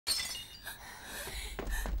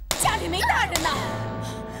里没大人呢！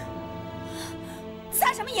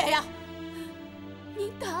撒什么野呀？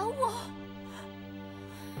你打我，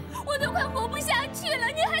我都快活不下去了，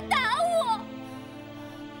你还打我！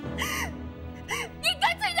你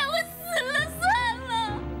干脆让我死了算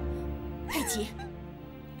了。佩奇，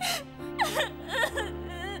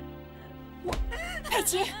佩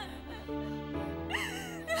奇，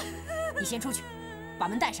你先出去，把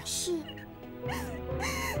门带上。是。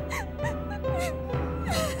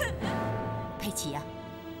佩奇呀，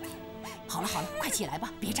好了好了，快起来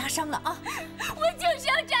吧，别扎伤了啊！我就是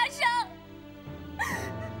要扎伤。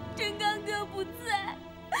真刚哥不在，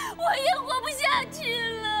我也活不下去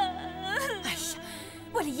了。哎呀，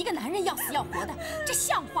为了一个男人要死要活的，这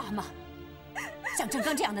像话吗？像郑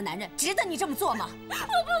刚这样的男人，值得你这么做吗？我不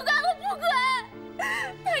管，我不管。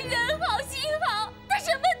他人好心好，他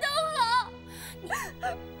什么都好。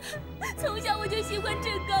从小我就喜欢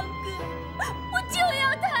郑刚哥，我就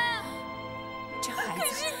要他。这孩子，可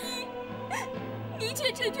是你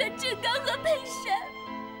却成全郑刚和佩珊，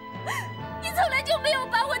你从来就没有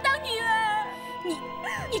把我当女儿。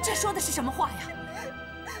你这说的是什么话呀？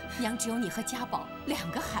娘只有你和家宝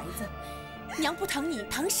2个孩子，娘不疼你，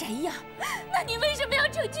疼谁呀？那你为什么要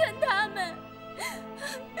成全他们？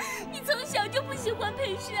你从小就不喜欢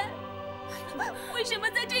佩珊，为什么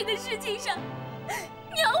在这个事情上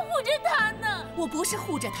你要护着他呢？我不是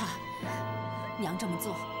护着他，娘这么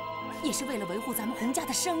做也是为了维护咱们洪家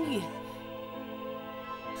的声誉。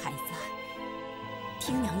孩子，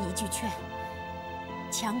听娘一句劝，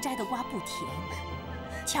强摘的瓜不甜，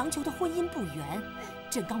强求的婚姻不圆。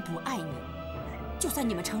郑刚不爱你，就算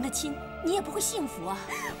你们成了亲，你也不会幸福啊！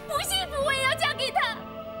不幸福我也要嫁给他。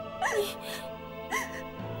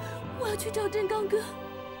我要去找郑刚哥，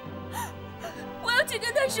我要去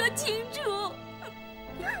跟他说清楚。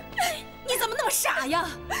你怎么那么傻呀？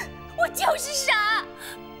我就是傻。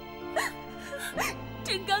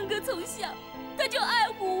郑刚哥从小他就爱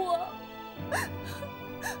护我，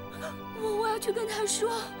我要去跟他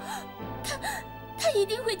说，他一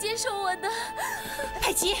定会接受我的。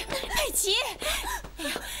佩奇，佩奇，哎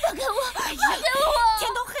呀，放开我，放开我！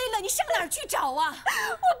天都黑了，你上哪儿去找啊？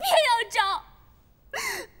我偏要找，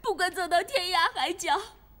不管走到天涯海角，我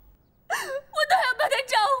都要把他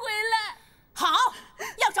找回来。好，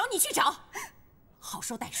要找你去找。好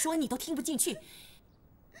说歹说，你都听不进去。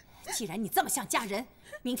既然你这么想嫁人，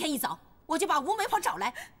明天一早我就把吴媒婆找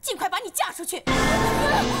来，尽快把你嫁出去。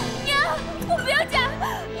娘，我不要嫁，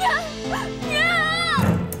娘。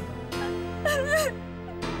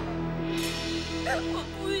我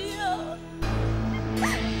不要，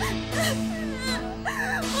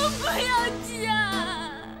我不要嫁。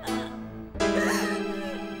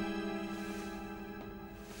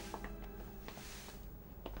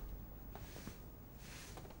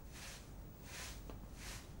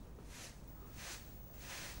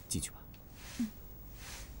进去吧。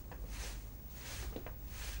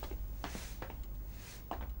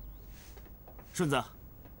顺子，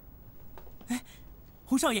哎，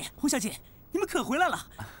洪少爷、洪小姐，你们可回来了！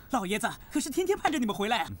老爷子可是天天盼着你们回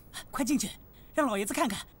来啊！快进去，让老爷子看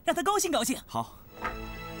看，让他高兴高兴。好，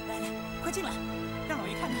来来，快进来，让老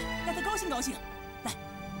爷看看，让他高兴高兴。来，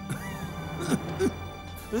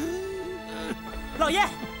老爷，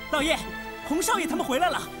老爷，洪少爷他们回来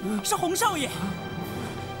了，是洪少爷。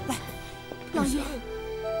来，老爷，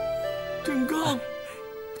郑刚，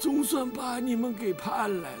总算把你们给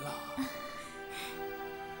盼来了。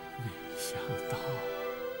没想到，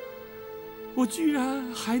我居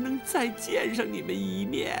然还能再见上你们一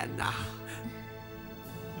面呐！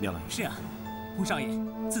苗老爷，是啊，洪少爷，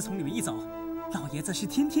自从你们一走，老爷子是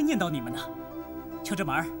天天念叨你们呢。就这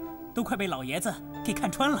门儿，都快被老爷子给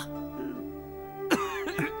看穿了。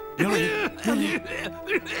苗老爷，老爷，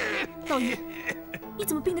老爷，你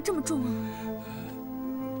怎么病得这么重啊？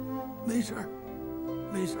没事儿，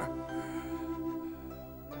没事儿。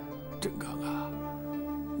郑刚啊，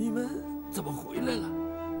你们怎么回来了？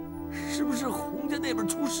是不是洪家那边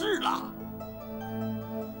出事了？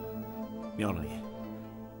苗老爷，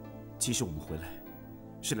其实我们回来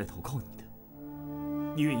是来投靠你的，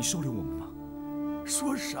你愿意收留我们吗？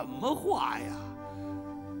说什么话呀！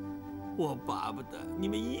我巴不得你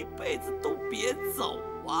们一辈子都别走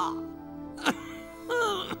啊！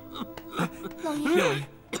老爷，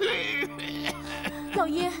老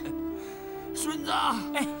爷，孙子，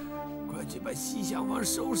哎，快去把西厢房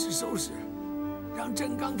收拾收拾，让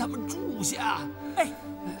郑刚他们住下。哎，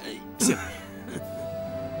是。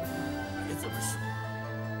别这么说，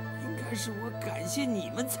应该是我感谢你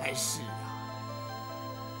们才是啊。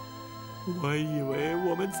我以为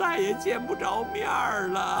我们再也见不着面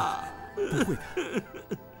了。不会的。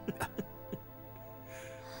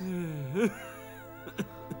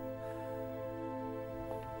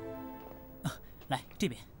来这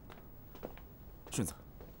边。顺子，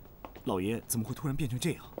老爷怎么会突然变成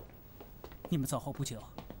这样？你们走后不久，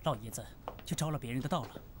老爷子就着了别人的道了。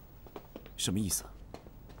什么意思？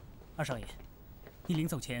二少爷，你临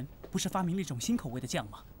走前不是发明了一种新口味的酱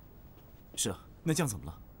吗？是啊，那酱怎么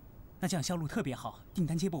了？那酱销路特别好，订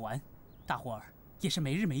单接不完，大伙儿也是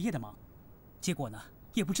没日没夜的忙。结果呢，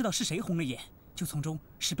也不知道是谁红了眼，就从中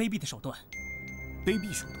使卑鄙的手段。卑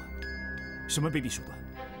鄙手段？什么卑鄙手段？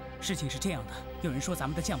事情是这样的，有人说咱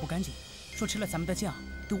们的酱不干净，说吃了咱们的酱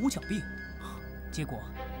得五小病。结果，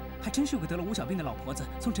还真是有个得了五小病的老婆子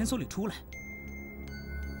从诊所里出来。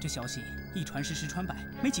这消息一传十，十传百，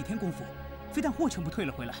没几天功夫，非但货全部退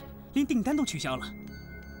了回来，连订单都取消了。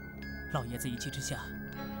老爷子一气之下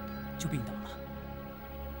就病倒了。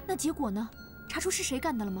那结果呢？查出是谁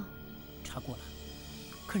干的了吗？查过了，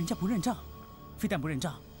可人家不认账，非但不认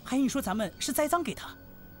账，还硬说咱们是栽赃给他。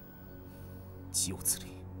岂有此理！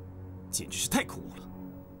简直是太可恶了。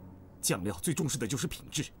酱料最重视的就是品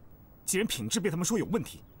质，既然品质被他们说有问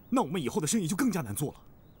题，那我们以后的生意就更加难做了。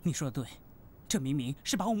你说的对，这明明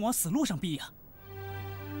是把我们往死路上逼呀！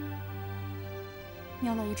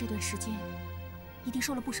苗老爷这段时间一定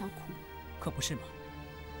受了不少苦，可不是吗？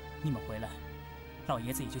你们回来，老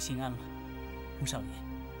爷子也就心安了。洪少爷，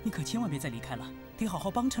你可千万别再离开了，得好好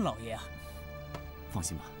帮衬老爷啊！放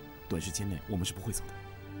心吧，短时间内我们是不会走的。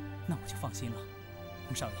那我就放心了。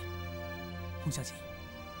洪少爷，洪小姐，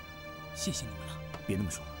谢谢你们了。别那么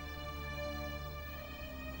说。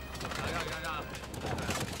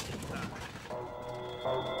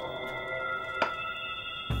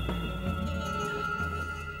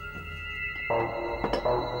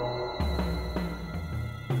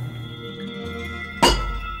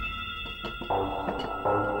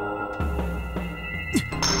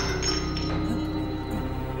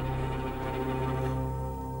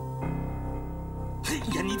哎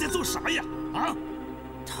呀，你在做啥呀？啊！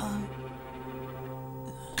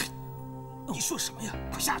你说什么呀？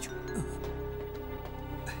快下去！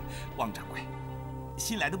汪掌柜，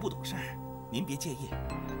新来的不懂事儿，您别介意。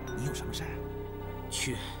你有什么事儿？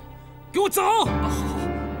去，给我走！好，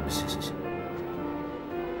是。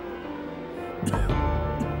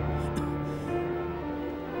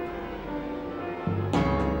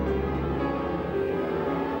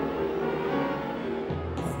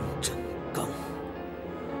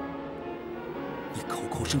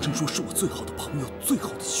声称说是我最好的朋友、最好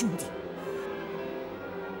的兄弟，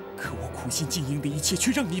可我苦心经营的一切却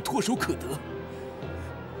让你唾手可得。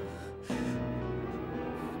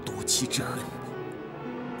夺妻之恨，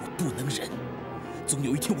我不能忍，总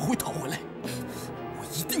有一天我会讨回来，我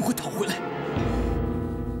一定会讨回来。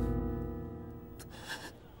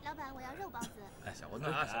老板，我要肉包子。哎，小馄饨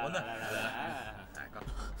啊，小馄饨，来，哥，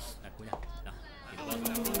来，姑娘，来，你的包子。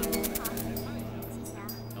好，谢谢啊。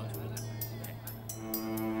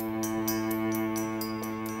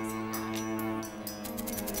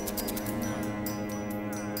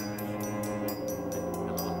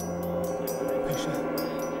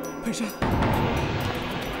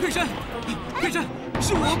佩珊，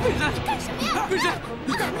是我，佩珊！干什么呀？佩珊，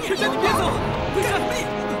你别走！佩珊，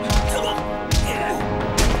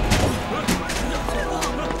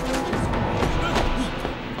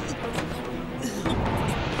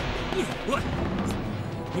喂，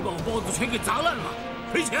你把我包子全给砸烂了，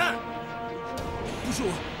赔钱！不是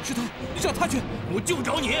我，是他，你找他去。我就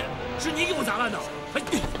找你，是你给我砸烂的，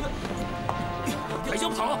还想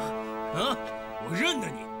跑？啊！我认得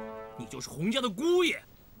你，你就是洪家的姑爷。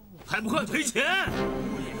还不快赔钱！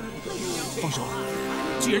放手！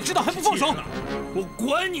既然知道还不放手！我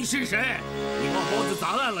管你是谁，你把包子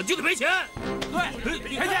砸烂了就得赔钱！对，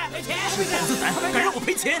赔钱！是豹子胆，敢让我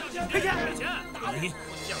赔钱！赔钱！你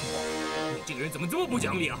这个人怎么这么不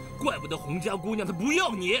讲理啊？怪不得洪家姑娘她不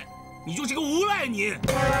要你，你就是个无赖你！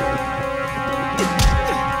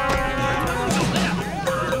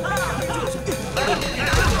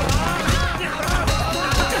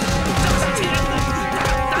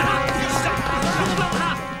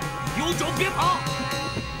别跑！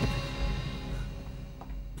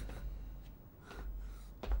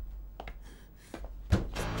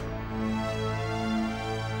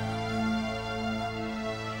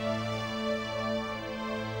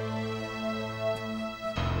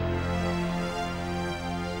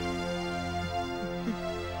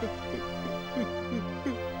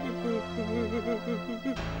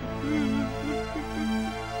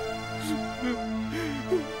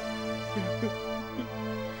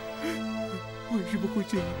为什么会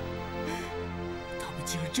这样？他们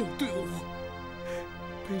竟然这样对我！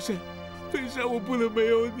佩珊，我不能没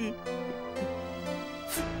有你。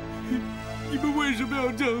你们为什么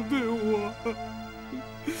要这样对我？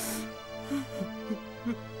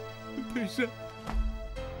裴善，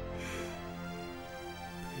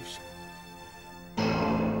裴善，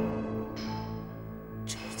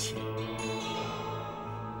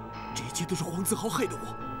这一切都是黄子豪害的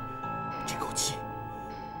我。这口气，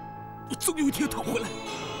我总有一天讨回来。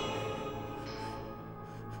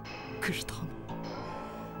可是他们，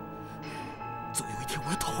总有一天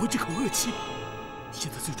我要讨回这口恶气。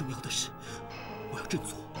现在最重要的是，我要振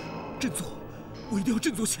作，振作，我一定要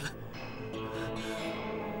振作起来。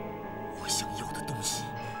我想要的东西，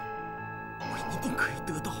我一定可以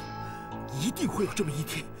得到，一定会有这么一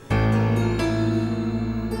天。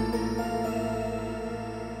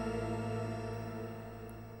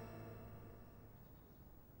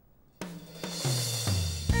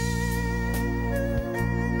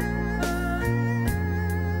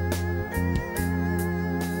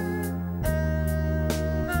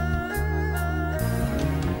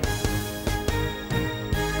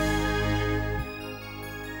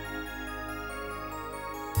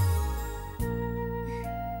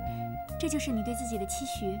这就是你对自己的期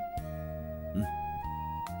许。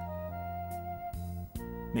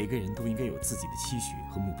每个人都应该有自己的期许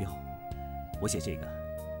和目标。我写这个，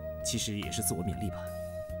其实也是自我勉励吧。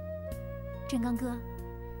振刚哥，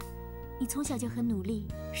你从小就很努力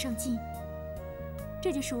上进，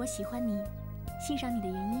这就是我喜欢你、欣赏你的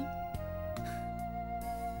原因。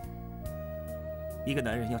一个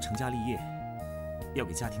男人要成家立业，要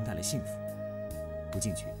给家庭带来幸福，不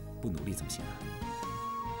进取、不努力怎么行啊？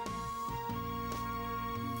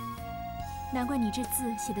难怪你这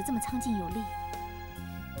字写得这么苍劲有力。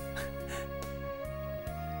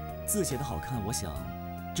字写得好看，我想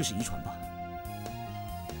这是遗传吧。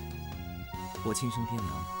我亲生爹娘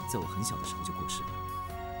在我很小的时候就过世了。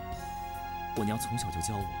我娘从小就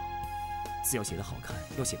教我，字要写得好看，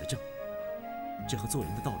要写得正，这和做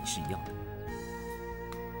人的道理是一样的。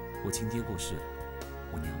我亲爹过世了，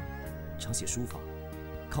我娘常写书法，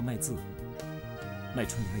靠卖字、卖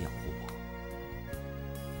春联养活我。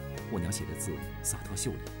我娘写的字洒脱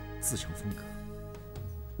秀丽，自成风格。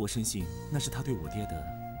我深信那是她对我爹的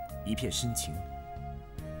一片深情，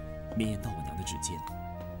绵延到我娘的指尖。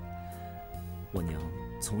我娘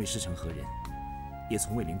从未师承何人，也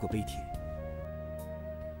从未临过碑帖。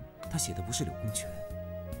她写的不是柳公权，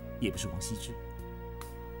也不是王羲之，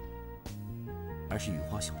而是雨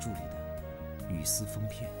花小筑里的雨丝风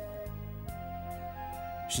片，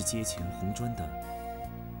是街前红砖的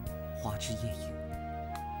花枝叶影，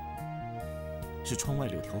是窗外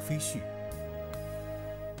柳条飞絮，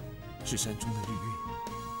是山中的日月，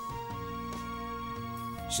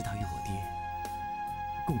是他与我爹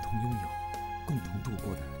共同拥有、共同度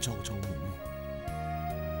过的朝朝暮暮。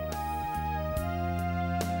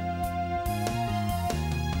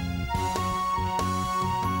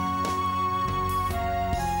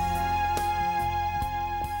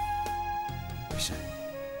为善，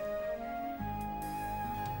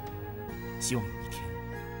希望有一天，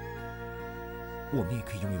我们也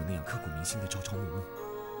可以拥有那样刻骨铭心的朝朝暮暮。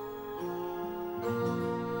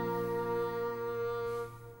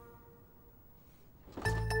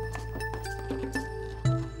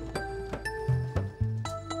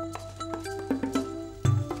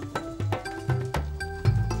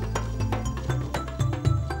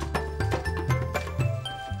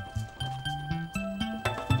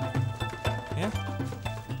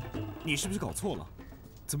你是不是搞错了？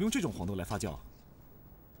怎么用这种黄豆来发酵？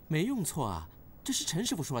没用错啊，这是陈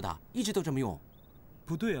师傅说的，一直都这么用。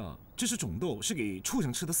不对啊，这是种豆，是给畜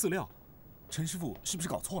生吃的饲料。陈师傅是不是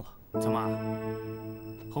搞错了？怎么，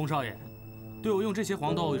洪少爷，对我用这些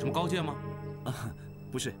黄豆有什么高见吗？啊，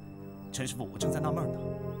不是，陈师傅，我正在纳闷呢，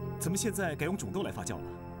怎么现在改用种豆来发酵了？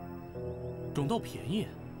种豆便宜。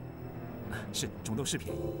是，种豆是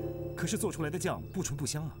便宜，可是做出来的酱不纯不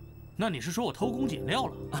香啊。那你是说我偷工减料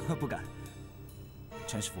了？啊，不敢。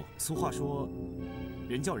陈师傅，俗话说，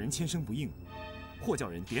人叫人千声不应，货叫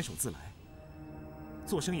人点手自来。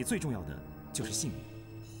做生意最重要的就是信誉。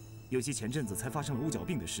尤其前阵子才发生了乌角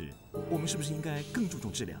病的事，我们是不是应该更注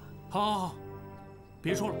重质量？好，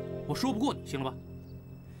别说了，我说不过你，行了吧？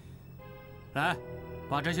来，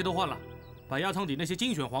把这些都换了，把压舱底那些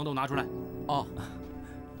精选黄豆拿出来。哦，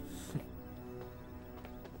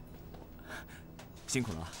辛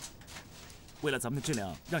苦了啊。为了咱们的质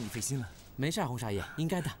量，让你费心了。没事，洪少爷，应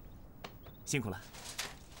该的。辛苦了。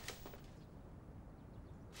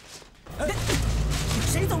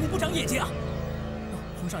谁走路不长眼睛啊？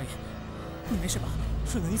洪少爷，你没事吧？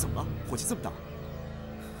顺子，你怎么了？火气这么大？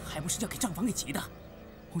还不是要给账房给急的。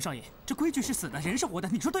洪少爷，这规矩是死的，人是活的，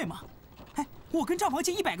你说对吗？哎，我跟账房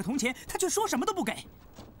借100个铜钱，他却说什么都不给。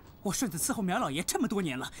我顺子伺候苗老爷这么多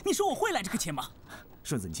年了，你说我会来这个钱吗？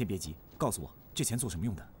顺子，你先别急，告诉我这钱做什么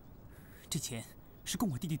用的？这钱是供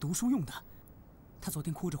我弟弟读书用的。他昨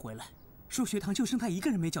天哭着回来，说学堂就剩他一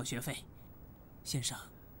个人没缴学费，先生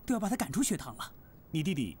都要把他赶出学堂了。你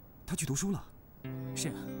弟弟他去读书了？是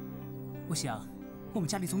啊，我想我们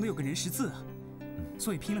家里总得有个人识字啊，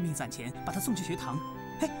所以拼了命攒钱把他送去学堂。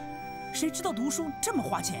哎，谁知道读书这么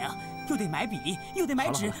花钱啊？又得买笔，又得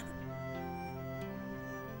买纸。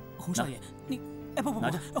洪少爷，你哎不，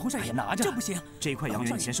拿着，洪少爷拿着，这不行，这一块洋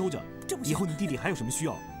元你先收着，这不行。以后你弟弟还有什么需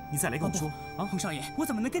要，你再来跟我说啊。洪少爷，我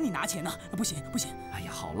怎么能跟你拿钱呢？不行不行。哎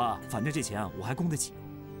呀，好了，反正这钱啊我还供得起。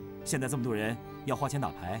现在这么多人要花钱打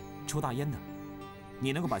牌、抽大烟的，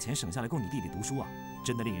你能够把钱省下来供你弟弟读书啊，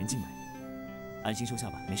真的令人敬佩。安心收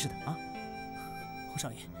下吧，没事的啊。洪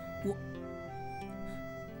少爷，我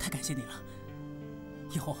太感谢你了。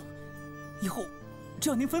以后，只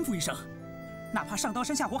要您吩咐一声，哪怕上刀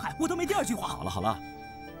山下火海，我都没第二句话。好了好了，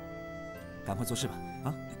赶快做事吧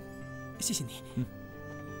啊！谢谢你，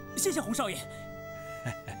谢谢洪少爷。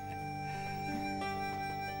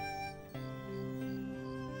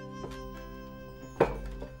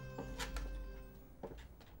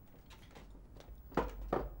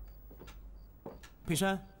佩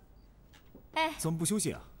珊，哎，怎么不休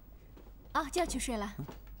息啊？哦，就要去睡了。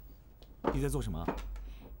你在做什么？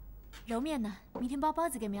揉面呢，明天包包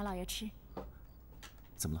子给苗老爷吃。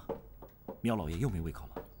怎么了？苗老爷又没胃口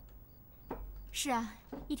了？是啊，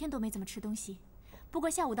一天都没怎么吃东西。不过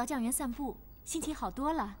下午到酱园散步，心情好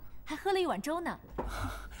多了，还喝了一碗粥呢。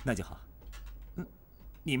那就好。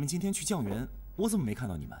你们今天去酱园，我怎么没看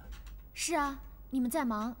到你们？是啊，你们在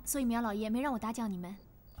忙，所以苗老爷没让我打搅你们。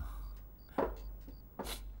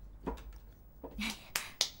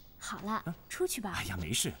好了，出去吧。哎呀，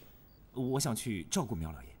没事，我想去照顾苗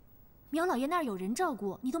老爷。苗老爷那儿有人照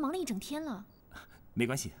顾，你都忙了一整天了。没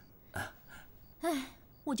关系。哎，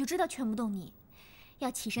我就知道劝不动你。要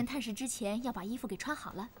起身探视之前，要把衣服给穿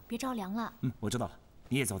好了，别着凉了。我知道了，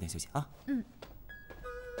你也早点休息啊。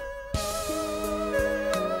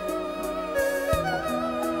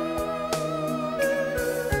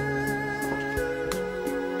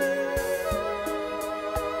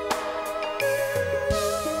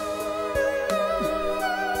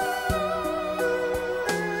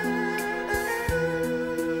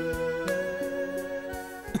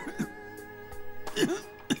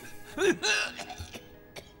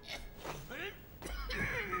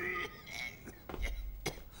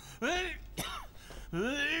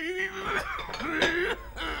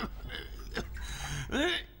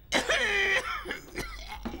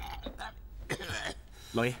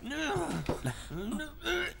老爷，来，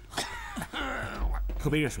喝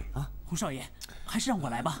杯热水啊。洪少爷，还是让我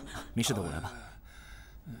来吧。没事的，我来吧。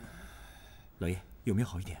老爷，有没有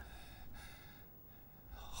好一点？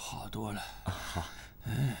好多了。好，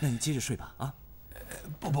那你接着睡吧啊。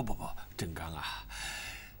不，振刚啊，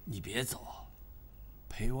你别走，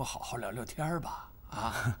陪我好好聊聊天吧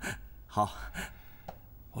啊。好，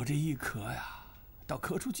我这一咳呀，倒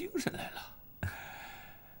咳出精神来了。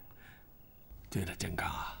对了，振刚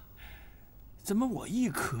啊，怎么我一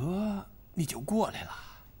咳你就过来了？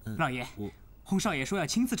老爷，洪少爷说要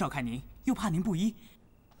亲自照看您，又怕您不依，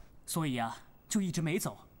所以啊，就一直没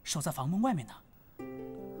走，守在房门外面呢。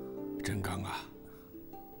振刚啊，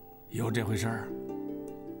有这回事儿？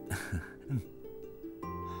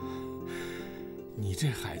你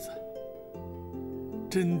这孩子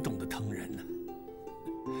真懂得疼人呢。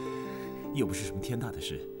又不是什么天大的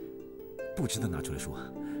事，不值得拿出来说。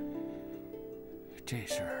这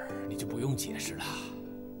事儿你就不用解释了。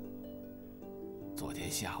昨天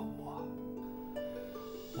下午啊，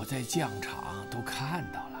我在酱场都看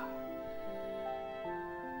到了，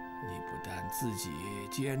你不但自己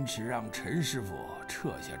坚持让陈师傅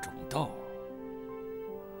撤下种豆，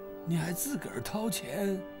你还自个儿掏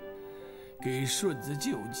钱给顺子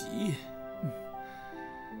救急。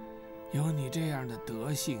有你这样的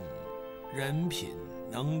德性、人品、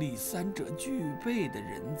能力三者具备的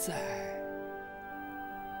人在，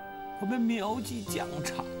我们苗记酱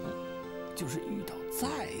场就是遇到再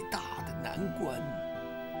大的难关，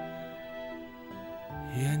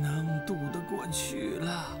也能渡得过去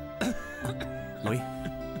了。老爷，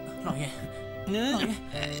老爷，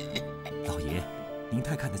老爷，您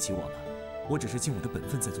太看得起我了，我只是尽我的本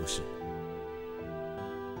分在做事。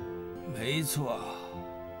没错，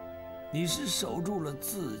你是守住了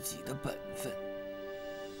自己的本分。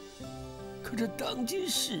可这当今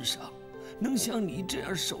世上，能像你这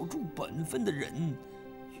样守住本分的人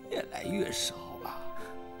越来越少了。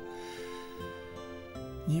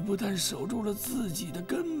你不但守住了自己的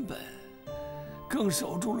根本，更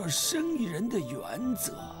守住了生意人的原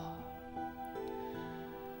则。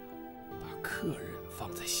客人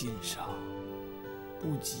放在心上，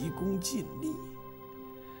不急功近利。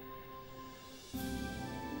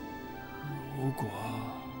如果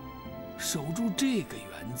守住这个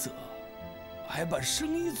原则，还把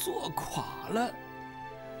生意做垮了，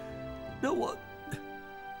那我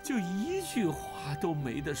就一句话都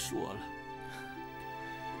没得说了。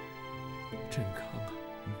振刚啊，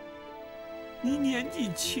你年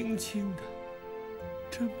纪轻轻的，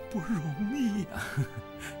真不容易啊！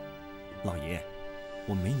老爷，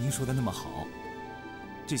我没您说的那么好，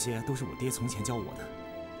这些都是我爹从前教我的，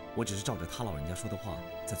我只是照着他老人家说的话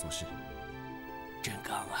在做事。振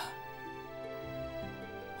刚啊，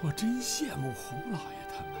我真羡慕洪老爷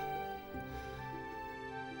他们。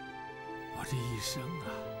我这一生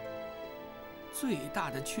啊，最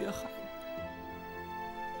大的缺憾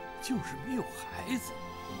就是没有孩子。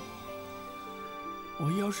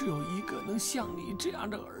我要是有一个能像你这样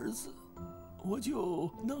的儿子，我就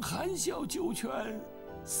能含笑九泉，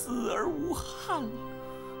死而无憾了。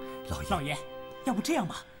老爷，要不这样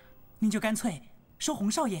吧，您就干脆收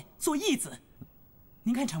洪少爷做义子，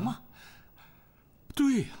您看成吗？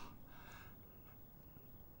对呀，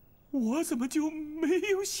我怎么就没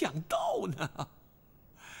有想到呢？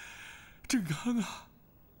振刚啊，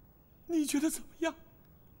你觉得怎么样？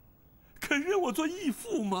肯认我做义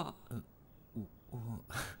父吗？我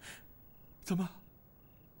怎么？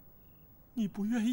你不愿意？